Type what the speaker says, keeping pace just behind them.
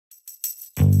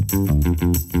Hello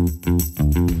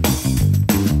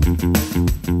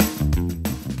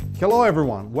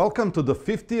everyone, welcome to the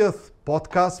 50th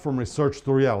podcast from Research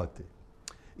to Reality.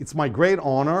 It's my great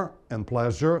honor and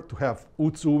pleasure to have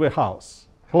Utz-Uwe Haus.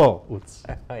 Hello, Utz.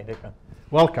 Hi, Dejan.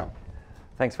 Welcome.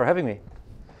 Thanks for having me.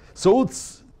 So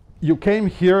Utz, you came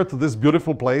here to this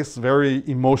beautiful place, very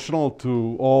emotional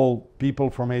to all people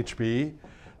from HPE.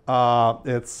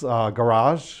 It's a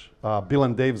garage, Bill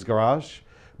and Dave's garage,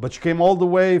 but you came all the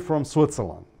way from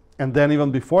Switzerland. And then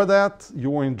even before that, you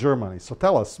were in Germany. So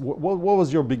tell us, what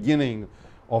was your beginning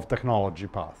of technology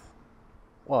path?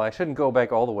 Well, I shouldn't go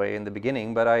back all the way in the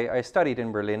beginning, but I studied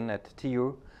in Berlin at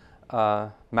TU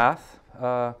math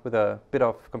with a bit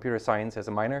of computer science as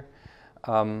a minor,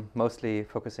 mostly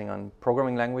focusing on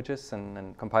programming languages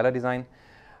and compiler design,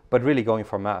 but really going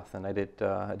for math. And I did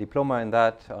a diploma in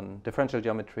that on differential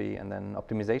geometry and then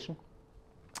optimization.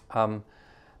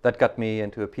 That got me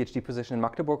into a PhD position in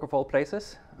Magdeburg, of all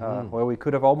places, where we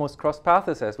could have almost crossed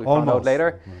paths, as we found out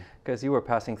later, because you were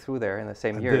passing through there in the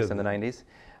same years in the 90s.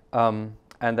 And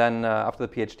then after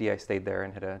the PhD, I stayed there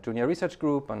and had a junior research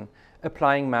group on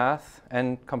applying math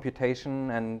and computation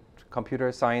and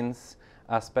computer science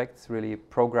aspects, really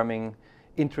programming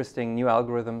interesting new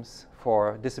algorithms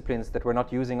for disciplines that were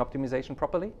not using optimization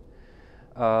properly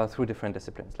through different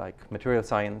disciplines like material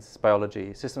science,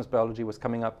 biology, systems biology was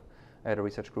coming up. I had a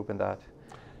research group in that,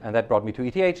 and that brought me to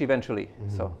ETH eventually.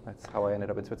 So that's how I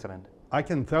ended up in Switzerland. I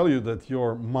can tell you that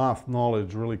your math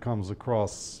knowledge really comes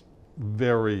across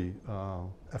very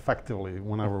effectively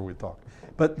whenever we talk.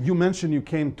 But you mentioned you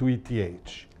came to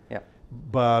ETH. Yeah.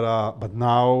 But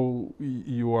now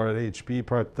you are at HPE,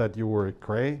 part that you were at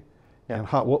Cray. Yeah. And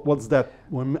what's that?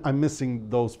 I'm missing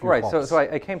those few Right, hops. so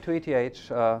I came to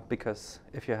ETH because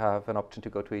if you have an option to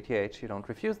go to ETH, you don't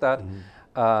refuse that.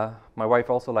 My wife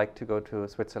also liked to go to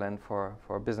Switzerland for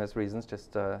business reasons,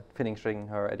 just finishing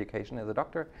her education as a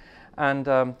doctor. And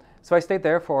so I stayed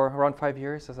there for around 5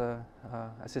 years as a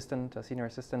senior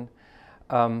assistant.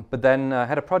 But then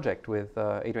had a project with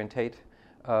Adrian Tate,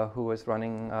 who was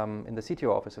running in the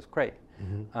CTO office of Cray.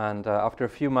 And after a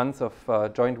few months of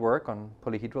joint work on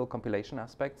polyhedral compilation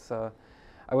aspects,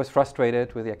 I was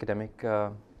frustrated with the academic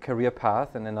career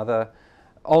path and another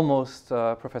almost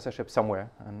professorship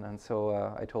somewhere. And so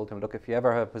I told him, look, if you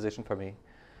ever have a position for me,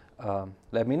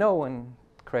 let me know. And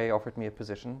Cray offered me a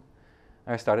position.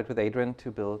 I started with Adrian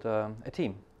to build a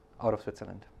team out of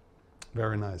Switzerland.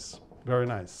 Very nice, very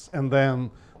nice. And then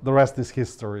the rest is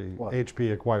history. What?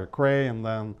 HPE acquired Cray, and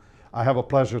then I have a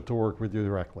pleasure to work with you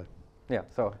directly. Yeah,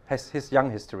 so his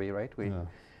young history, right?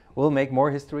 We'll make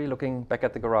more history looking back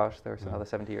at the garage. There's another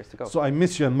 70 years to go. So I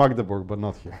miss you in Magdeburg, but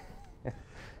not here.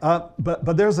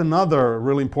 But there's another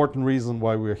really important reason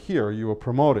why we're here. You were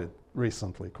promoted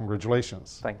recently.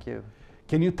 Congratulations. Thank you.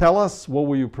 Can you tell us what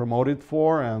were you promoted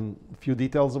for and a few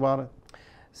details about it?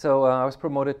 So I was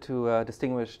promoted to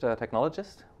Distinguished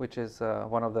Technologist, which is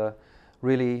one of the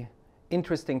really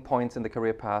interesting points in the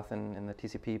career path in the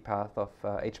TCP path of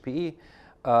HPE.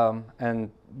 And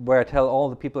where I tell all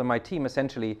the people in my team,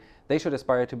 essentially, they should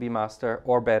aspire to be master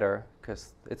or better,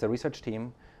 because it's a research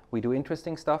team. We do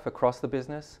interesting stuff across the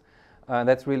business. And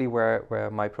that's really where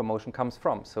my promotion comes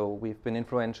from. So we've been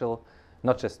influential,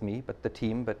 not just me, but the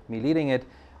team, but me leading it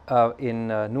in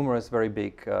numerous very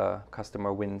big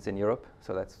customer wins in Europe.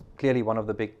 So that's clearly one of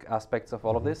the big aspects of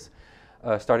all of this,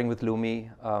 starting with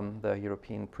Lumi, the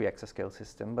European pre-exascale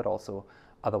system, but also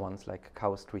other ones like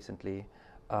KAUST recently,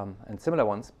 and similar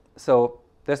ones. So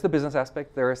there's the business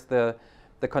aspect. There's the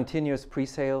continuous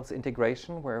pre-sales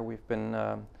integration, where we've been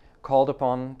called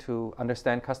upon to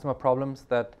understand customer problems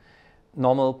that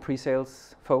normal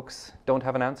pre-sales folks don't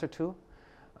have an answer to.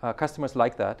 Customers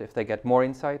like that if they get more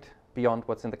insight beyond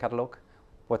what's in the catalog,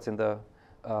 what's in the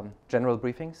general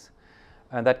briefings.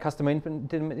 And that customer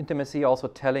intimacy, also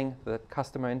telling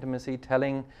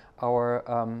our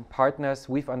partners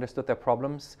we've understood their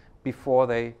problems before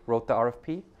they wrote the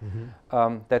RFP.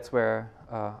 That's where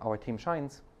our team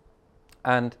shines.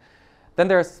 And then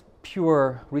there's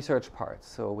pure research parts.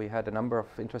 So we had a number of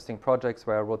interesting projects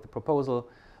where I wrote the proposal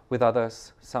with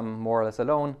others, some more or less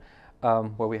alone,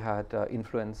 where we had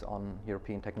influence on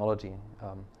European technology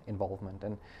involvement.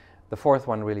 And the fourth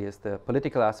one really is the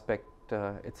political aspect.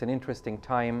 It's an interesting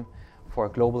time for a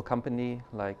global company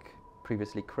like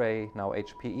previously Cray, now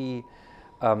HPE,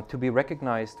 to be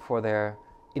recognized for their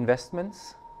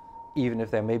investments, even if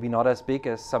they're maybe not as big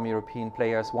as some European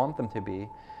players want them to be,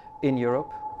 in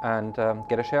Europe, and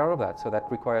get a share of that. So that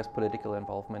requires political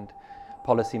involvement,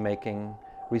 policy making,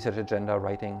 research agenda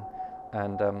writing,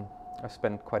 and I've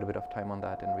spent quite a bit of time on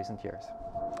that in recent years.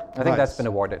 I think that's been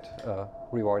rewarded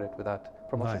with that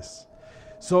promotion. Nice.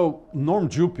 So Norm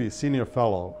Juppy, senior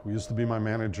fellow, who used to be my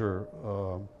manager,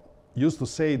 used to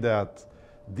say that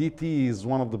DT is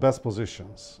one of the best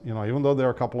positions. You know, even though there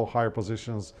are a couple of higher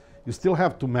positions, you still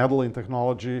have to meddle in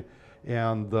technology,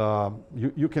 and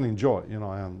you can enjoy. You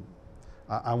know, and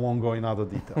I won't go in other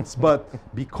details. But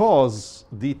because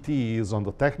DT is on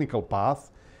the technical path,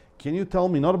 can you tell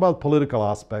me not about political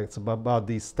aspects, but about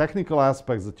these technical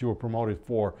aspects that you were promoted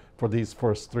for these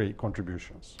first three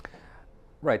contributions?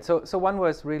 Right. So one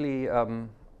was really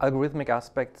algorithmic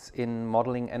aspects in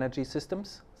modeling energy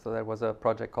systems. So there was a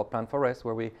project called Plan for Rest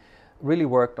where we really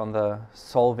worked on the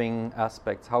solving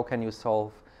aspects. How can you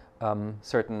solve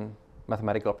certain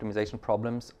mathematical optimization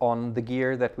problems on the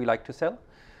gear that we like to sell?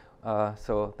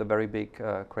 So the very big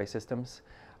Cray systems.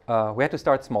 We had to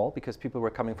start small because people were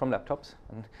coming from laptops,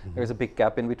 and there's a big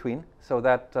gap in between. So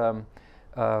that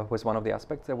was one of the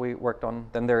aspects that we worked on.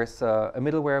 Then there's a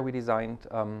middleware we designed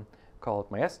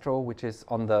called Maestro, which is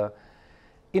on the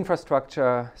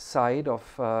infrastructure side of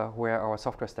where our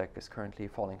software stack is currently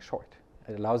falling short.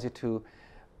 It allows you to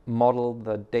model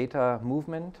the data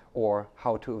movement or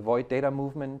how to avoid data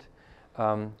movement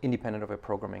independent of a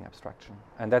programming abstraction.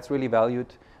 And that's really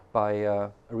valued by a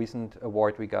recent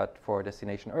award we got for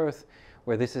Destination Earth,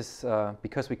 where this is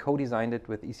because we co-designed it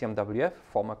with ECMWF,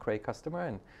 former Cray customer,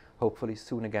 and hopefully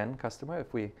soon again customer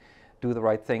if we do the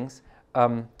right things.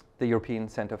 The European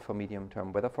Center for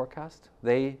Medium-Term Weather Forecast.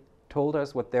 They told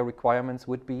us what their requirements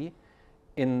would be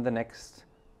in the next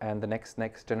and the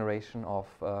next generation of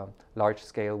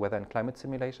large-scale weather and climate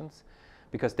simulations,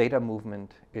 because data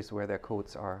movement is where their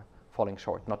codes are falling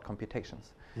short, not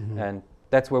computations. And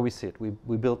that's where we sit.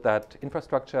 We built that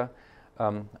infrastructure.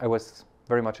 I was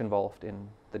very much involved in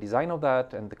the design of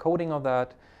that and the coding of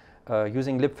that,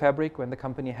 using libfabric when the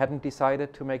company hadn't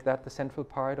decided to make that the central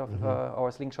part of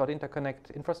our Slingshot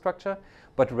interconnect infrastructure,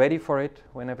 but ready for it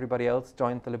when everybody else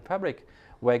joined the libfabric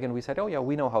wagon. We said, oh yeah,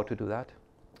 we know how to do that.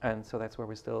 And so that's where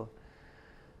we're still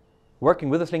working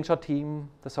with the Slingshot team,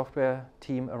 the software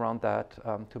team around that,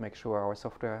 to make sure our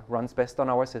software runs best on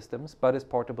our systems, but is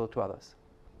portable to others.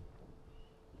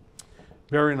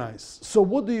 Very nice. So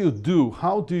what do you do?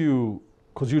 How do you,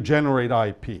 because you generate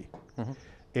IP,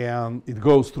 and it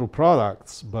goes through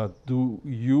products, but do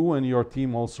you and your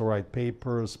team also write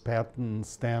papers, patents,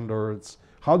 standards?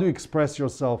 How do you express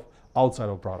yourself outside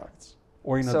of products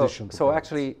or in addition to So products?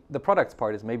 actually, the products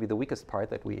part is maybe the weakest part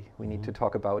that we need to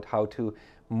talk about, how to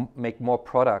make more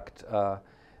product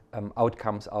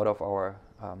outcomes out of our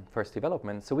first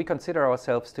development. So we consider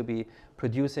ourselves to be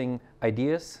producing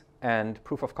ideas and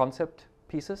proof of concept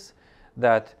pieces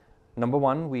that, number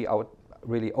one, we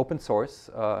really open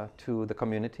source to the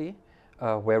community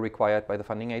where required by the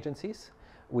funding agencies.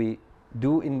 We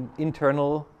do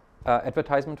internal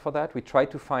advertisement for that. We try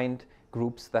to find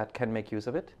groups that can make use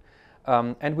of it.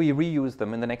 And we reuse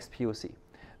them in the next POC.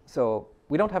 So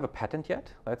we don't have a patent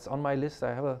yet. That's on my list.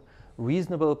 I have a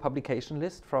reasonable publication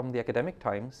list from the academic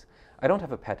times. I don't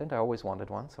have a patent. I always wanted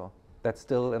one. So that's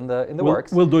still in the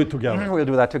works. We'll do it together. We'll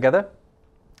do that together.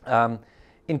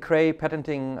 In Cray,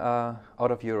 patenting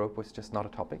out of Europe was just not a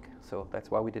topic, so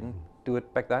that's why we didn't do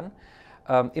it back then.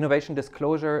 Innovation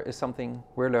disclosure is something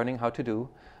we're learning how to do.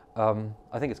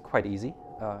 I think it's quite easy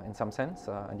in some sense,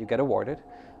 and you get awarded,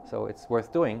 so it's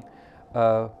worth doing.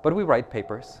 But we write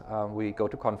papers, we go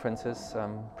to conferences,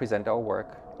 present our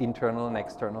work, internal and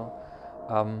external,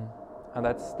 and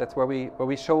that's where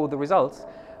we show the results.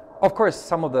 Of course,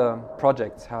 some of the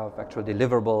projects have actual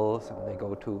deliverables, and they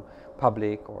go to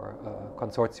public or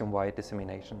consortium-wide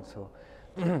dissemination. So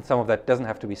some of that doesn't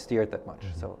have to be steered that much.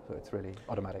 So it's really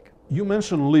automatic. You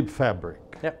mentioned libfabric.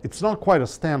 Yep. It's not quite a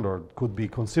standard. Could be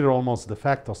considered almost de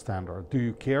facto standard. Do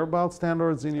you care about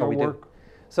standards in your work?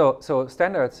 So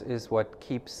standards is what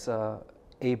keeps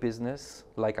a business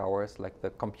like ours, like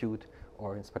the compute,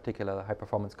 or in particular the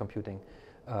high-performance computing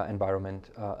environment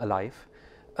alive.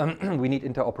 We need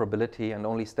interoperability, and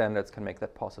only standards can make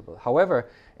that possible. However,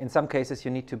 in some cases,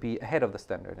 you need to be ahead of the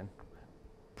standard and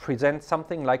present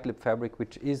something like libfabric,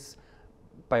 which is,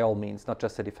 by all means, not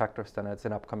just a de facto standard, it's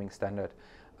an upcoming standard.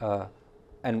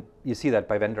 And you see that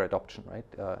by vendor adoption, right?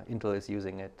 Intel is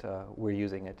using it, we're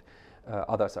using it.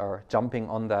 Others are jumping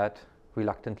on that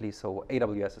reluctantly, so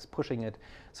AWS is pushing it.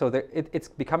 So it's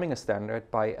becoming a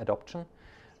standard by adoption.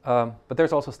 But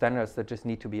there's also standards that just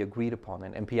need to be agreed upon,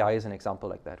 and MPI is an example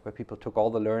like that, where people took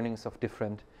all the learnings of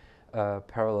different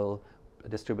parallel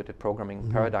distributed programming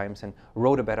paradigms and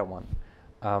wrote a better one.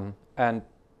 And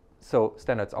so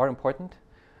standards are important.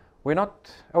 We're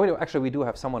not, actually we do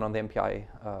have someone on the MPI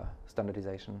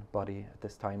standardization body at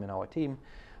this time in our team.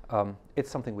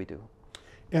 It's something we do.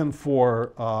 And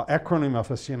for acronym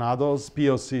aficionados,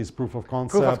 POC is proof of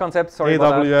concept. Proof of concept, sorry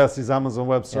about that. AWS is Amazon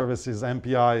Web Services.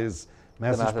 MPI is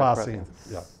message passing.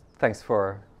 Yeah. Thanks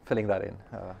for filling that in.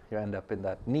 You end up in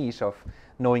that niche of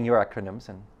knowing your acronyms,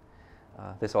 and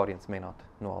this audience may not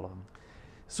know all of them.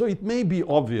 So it may be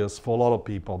obvious for a lot of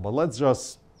people, but let's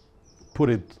just put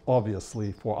it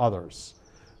obviously for others.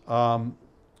 How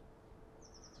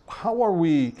are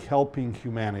we helping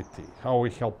humanity? How are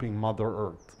we helping Mother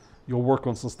Earth? Your work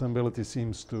on sustainability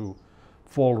seems to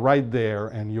fall right there,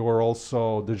 and you're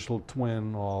also digital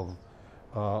twin of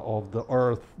the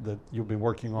Earth that you've been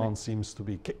working on seems to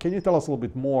be. Can you tell us a little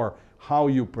bit more how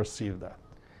you perceive that?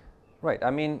 Right.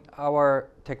 I mean, our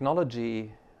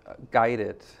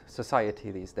technology-guided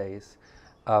society these days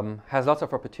has lots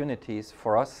of opportunities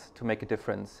for us to make a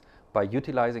difference by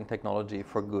utilizing technology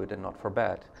for good and not for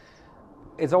bad.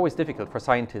 It's always difficult for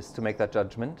scientists to make that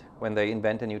judgment when they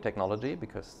invent a new technology,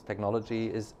 because technology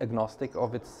is agnostic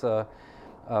of its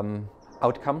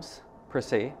outcomes per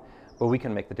se, but we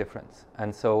can make the difference.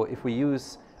 And so if we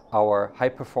use our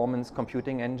high-performance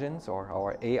computing engines or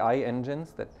our AI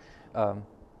engines that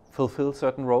fulfill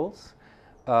certain roles,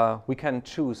 we can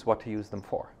choose what to use them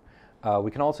for.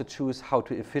 We can also choose how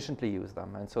to efficiently use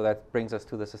them. And so that brings us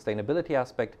to the sustainability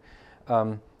aspect.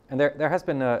 And there has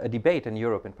been a debate in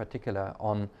Europe in particular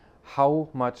on how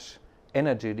much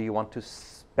energy do you want to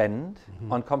spend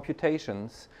on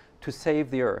computations to save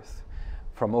the Earth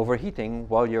from overheating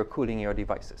while you're cooling your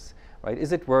devices, right?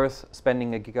 Is it worth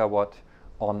spending a gigawatt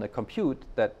on a compute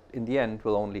that in the end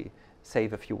will only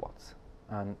save a few watts?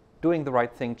 And doing the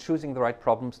right thing, choosing the right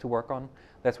problems to work on,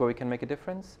 that's where we can make a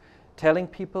difference. Telling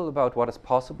people about what is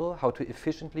possible, how to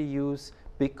efficiently use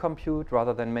big compute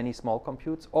rather than many small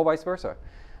computes, or vice versa.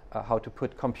 How to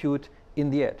put compute in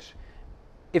the edge.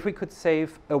 If we could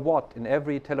save a watt in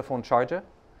every telephone charger,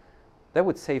 that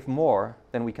would save more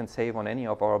than we can save on any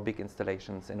of our big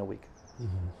installations in a week.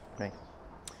 Right.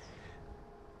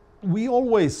 We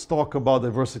always talk about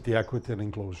diversity, equity, and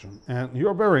inclusion, and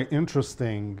you're very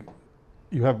interesting.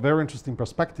 You have very interesting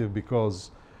perspective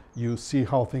because you see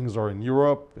how things are in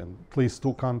Europe, in at least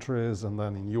 2 countries, and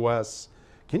then in US.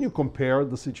 Can you compare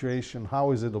the situation?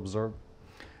 How is it observed?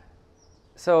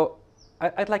 So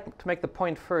I'd like to make the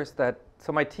point first that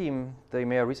my team, the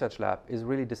EMEA Research Lab, is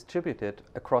really distributed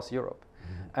across Europe.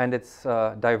 And it's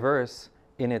diverse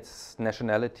in its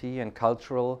nationality and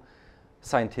cultural,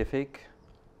 scientific,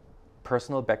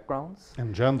 personal backgrounds.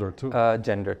 And gender too.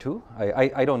 Gender too.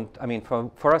 I mean,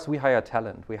 for us, we hire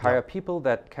talent. We hire people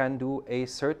that can do a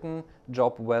certain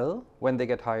job well when they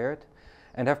get hired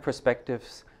and have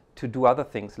perspectives to do other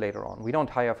things later on. We don't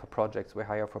hire for projects, we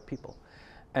hire for people.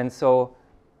 And so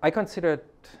I consider it,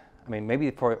 I mean, maybe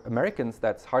for Americans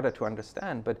that's harder to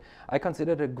understand, but I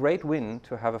consider it a great win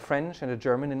to have a French and a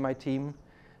German in my team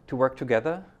to work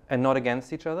together and not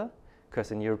against each other,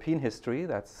 because in European history,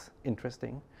 that's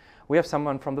interesting. We have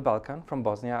someone from the Balkan, from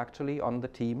Bosnia actually, on the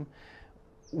team.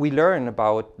 We learn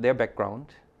about their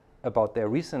background, about their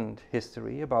recent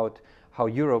history, about how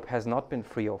Europe has not been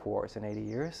free of wars in 80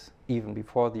 years, even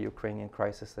before the Ukrainian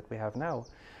crisis that we have now.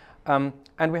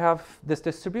 And we have this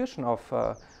distribution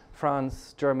of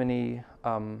France, Germany,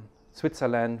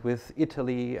 Switzerland, with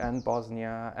Italy and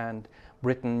Bosnia and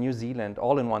Britain, New Zealand,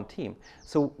 all in one team.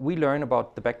 So we learn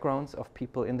about the backgrounds of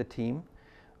people in the team.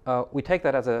 We take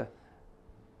that as a,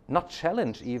 not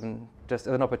challenge even, just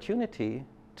as an opportunity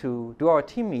to do our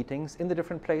team meetings in the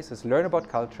different places, learn about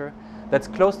culture that's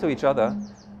close to each other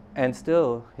and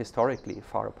still historically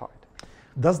far apart.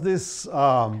 Does this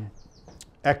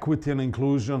equity and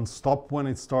inclusion stop when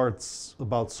it starts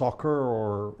about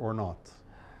soccer or not?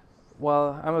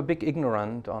 Well, I'm a big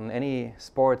ignorant on any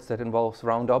sports that involves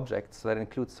round objects that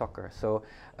includes soccer. So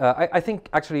I think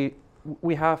actually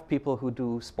we have people who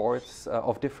do sports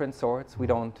of different sorts. We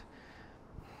don't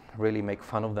really make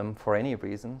fun of them for any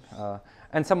reason.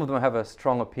 And some of them have a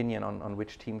strong opinion on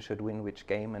which team should win which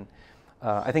game. And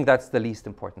I think that's the least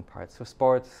important part. So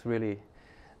sports really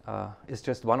is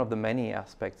just one of the many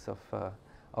aspects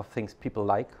of things people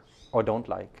like or don't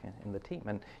like in the team.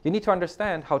 And you need to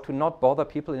understand how to not bother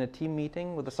people in a team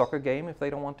meeting with a soccer game if they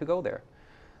don't want to go there.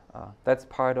 That's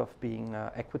part of being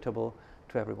equitable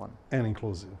to everyone. And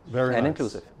inclusive. Very and nice.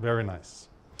 Inclusive. Very nice.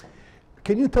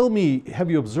 Can you tell me,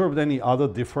 have you observed any other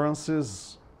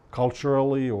differences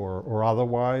culturally or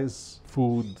otherwise,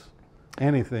 food,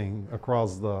 anything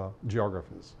across the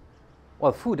geographies?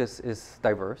 Well, food is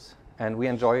diverse, and we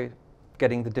enjoy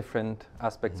getting the different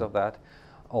aspects of that.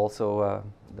 Also,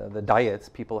 the diets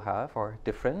people have are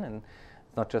different, and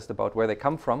it's not just about where they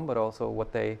come from, but also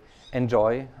what they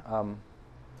enjoy.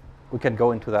 we can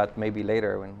go into that maybe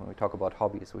later when we talk about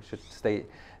hobbies. We should stay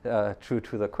true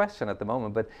to the question at the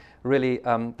moment. But really,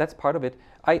 that's part of it.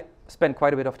 I spent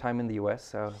quite a bit of time in the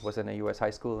US. I was in a US high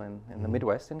school in the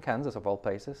Midwest, in Kansas of all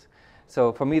places.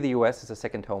 So for me, the US is a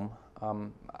second home.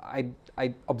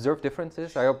 I observe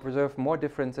differences. I observe more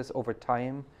differences over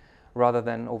time rather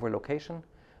than over location.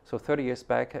 So 30 years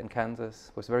back in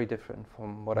Kansas was very different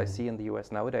from what I see in the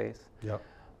US nowadays. Yeah.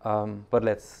 But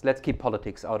let's keep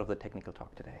politics out of the technical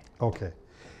talk today. Okay.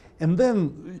 And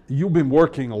then you've been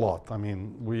working a lot. I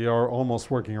mean, we are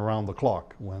almost working around the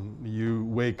clock. When you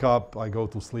wake up, I go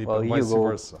to sleep, and vice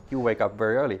versa. You wake up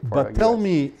very early. But tell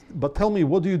me,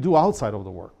 what do you do outside of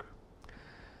the work?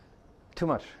 Too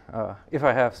much. If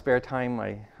I have spare time,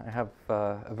 I have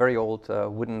a very old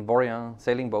wooden Vorian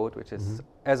sailing boat, which is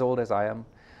as old as I am.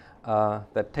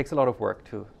 That takes a lot of work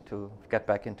to get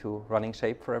back into running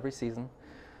shape for every season,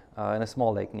 in a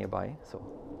small lake nearby. So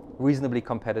reasonably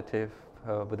competitive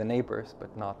with the neighbors,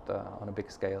 but not on a big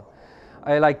scale.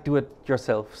 I like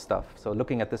do-it-yourself stuff. So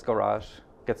looking at this garage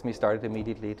gets me started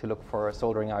immediately to look for a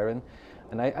soldering iron.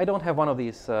 And I don't have one of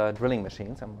these drilling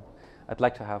machines. I'd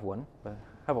like to have one, but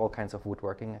I have all kinds of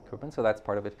woodworking equipment, so that's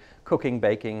part of it. Cooking,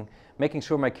 baking, making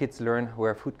sure my kids learn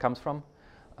where food comes from,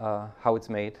 how it's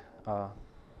made,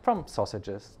 from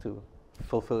sausages to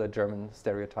fulfill a German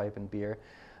stereotype in beer.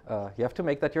 You have to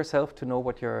make that yourself to know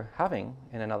what you're having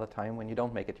in another time when you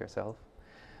don't make it yourself.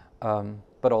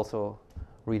 But also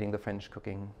reading the French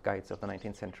cooking guides of the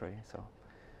 19th century. So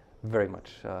very much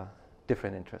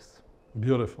different interests.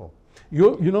 Beautiful.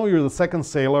 You know, you're the second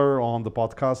sailor on the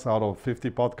podcast out of 50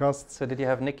 podcasts. So did you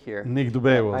have Nick here? Nick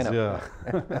Dubé was, yeah.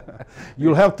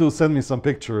 You'll have to send me some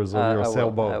pictures of your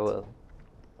sailboat. I will.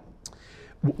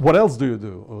 What else do you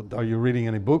do? Are you reading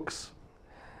any books?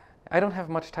 I don't have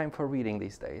much time for reading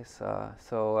these days.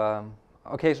 So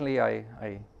occasionally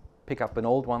I pick up an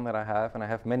old one that I have, and I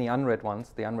have many unread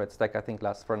ones. The unread stack, I think,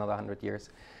 lasts for another 100 years.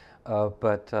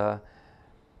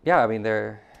 Yeah, I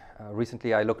mean,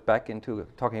 recently I looked back into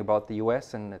talking about the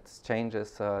US and its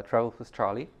changes. Travel with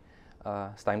Charlie,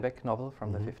 Steinbeck novel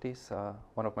from the 50s,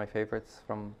 one of my favorites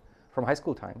from high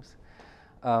school times.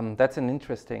 That's an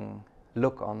interesting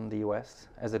look on the US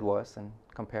as it was and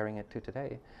comparing it to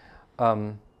today.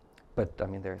 But I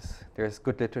mean, there's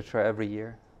good literature every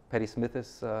year. Patti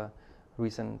Smith's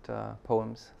recent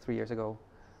poems 3 years ago,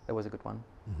 that was a good one.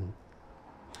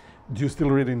 Do you still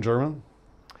read in German?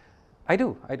 I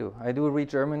do read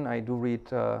German. I do read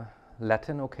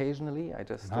Latin occasionally. I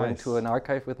just went to an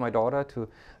archive with my daughter to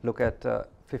look at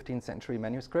 15th century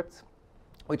manuscripts,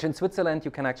 which in Switzerland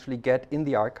you can actually get in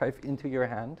the archive into your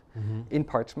hand, in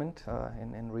parchment,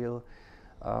 in real,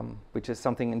 which is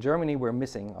something in Germany we're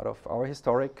missing out of our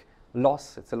historic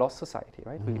loss. It's a lost society,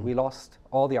 right? We lost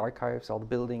all the archives, all the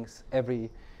buildings every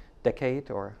decade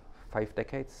or 5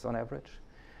 decades on average,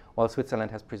 while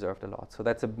Switzerland has preserved a lot. So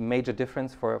that's a major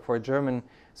difference for a German.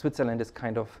 Switzerland is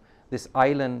kind of this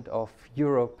island of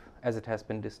Europe as it has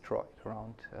been destroyed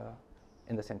around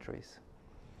in the centuries.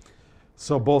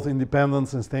 So both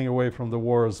independence and staying away from the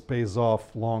wars pays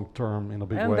off long term in a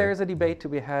big way. And there's a debate to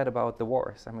be had about the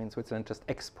wars. I mean, Switzerland just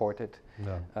exported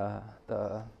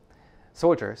the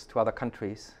soldiers to other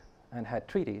countries and had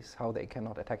treaties how they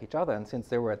cannot attack each other. And since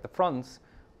they were at the fronts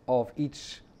of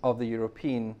each of the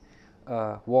European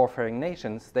warfaring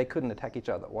nations, they couldn't attack each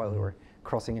other while they were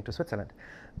crossing into Switzerland.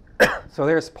 So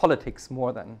there's politics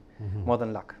more than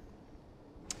luck.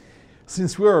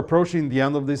 Since we're approaching the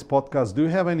end of this podcast, do you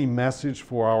have any message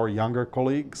for our younger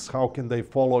colleagues? How can they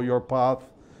follow your path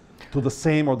to the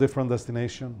same or different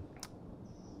destination?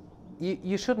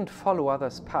 You shouldn't follow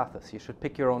others' paths. You should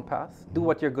pick your own path. Do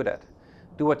what you're good at.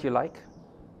 Do what you like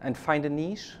and find a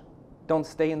niche. Don't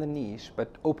stay in the niche,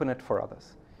 but open it for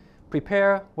others.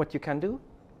 Prepare what you can do.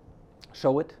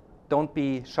 Show it. Don't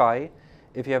be shy.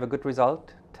 If you have a good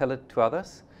result, tell it to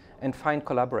others and find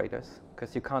collaborators,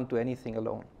 because you can't do anything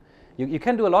alone. You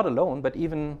can do a lot alone, but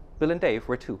even Bill and Dave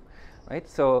were 2, right?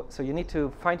 So you need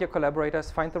to find your collaborators,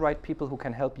 find the right people who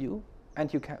can help you and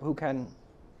who can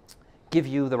give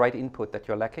you the right input that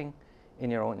you're lacking in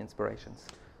your own inspirations.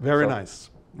 Very nice.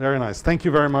 Very nice. Thank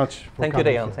you very much for coming. Thank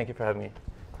you, Dejan. Thank you for having me.